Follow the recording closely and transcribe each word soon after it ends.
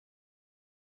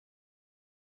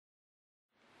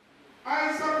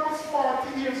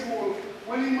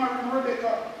when he married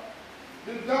Rebecca,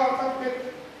 the daughter of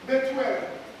Bethuel,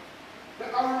 the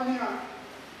Aramean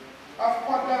of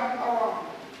Padan Aram,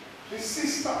 the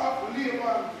sister of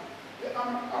Laban, the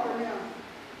Aramean.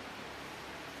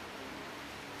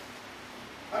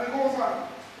 And it goes on.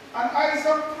 And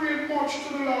Isaac prayed much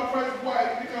to the Lord for his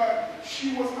wife because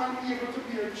she was unable to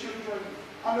bear children.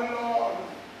 And the Lord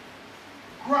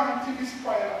granted his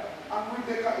prayer, and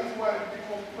Rebekah, his wife,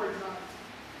 became pregnant.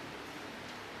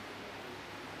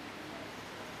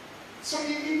 So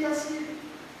he interceded,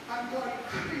 and God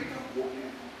created a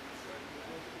woman.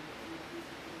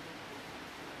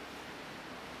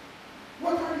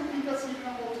 What are you interceding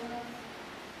about now?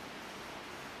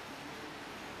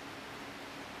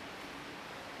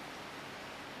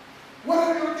 What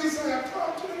are your desires?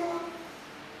 Talk to the Lord.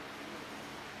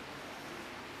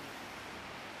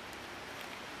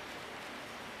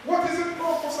 What is the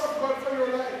purpose of God for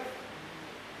your life?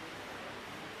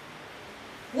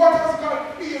 What has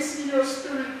God placed in your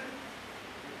spirit?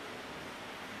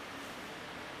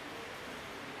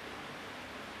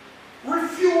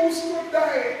 Refuse to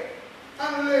die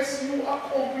unless you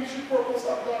accomplish the purpose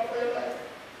of God for your life.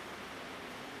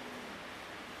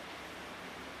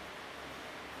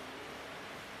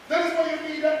 That is why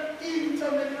you need an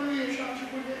intimate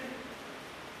relationship with Him.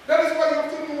 That is why you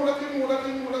have to know that you know that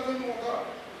you know that you know God.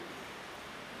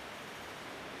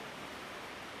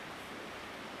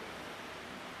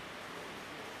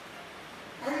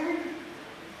 Are you with me?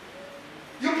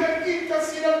 You can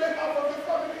intercede on behalf of the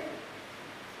family.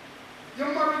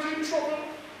 Your marriage in trouble,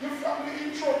 your family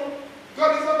in trouble.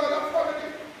 God is a God of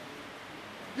family.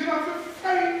 You don't have to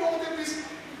find out that this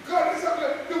God is a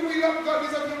God. The will of God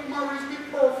is that your marriage be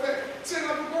perfect. So you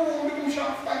have to go around the bush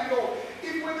and find out.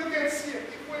 If when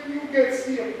you get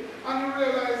saved, and you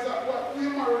realize that what we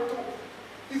married to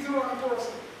is the wrong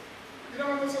person. You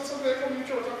know when somebody come in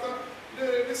church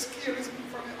after the scale is moved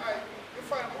from the eye, you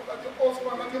find out that your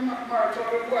husband that you're married to,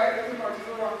 or the wife that you're married to is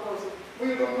the wrong person. But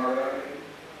you don't marry already.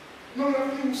 No, you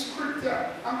have to use scripture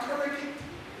and correct it.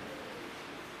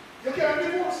 You can't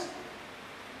divorce.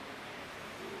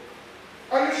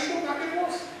 Or you should not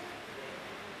divorce.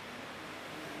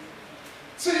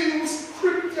 So you use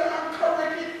scripture and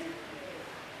correct it.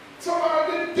 So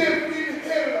all the devil in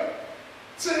hell,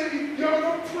 say you're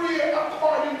going to pray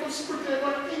according to scripture, you're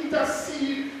going to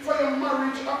intercede for your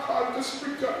marriage according to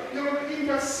scripture, you're going to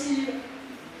intercede.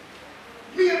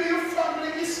 Maybe your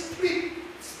family is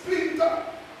splinter.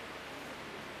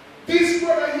 This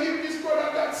brother here, this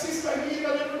brother, that sister here,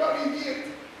 and everybody here.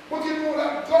 But you know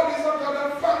that God is a God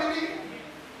of family.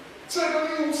 So you're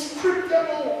going to use scripture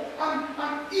now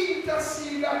and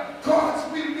intercede that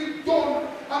God's will be done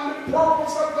and the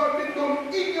purpose of God be done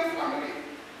in your family.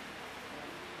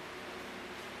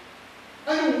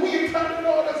 And you wait on the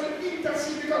Lord as you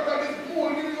intercede because God is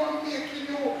molding you and making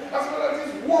you as well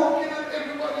as He's working on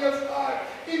everybody else's heart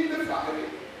in the family.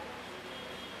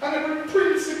 And every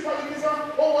principalities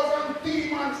and powers and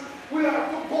demons will have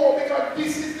to go because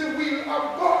this is the will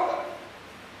of God.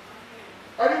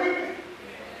 Are you with me?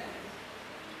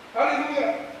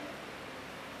 Hallelujah.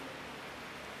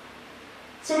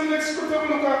 So the next scripture we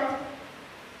look at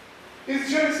is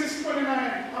Genesis 29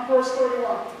 and verse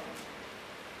 31.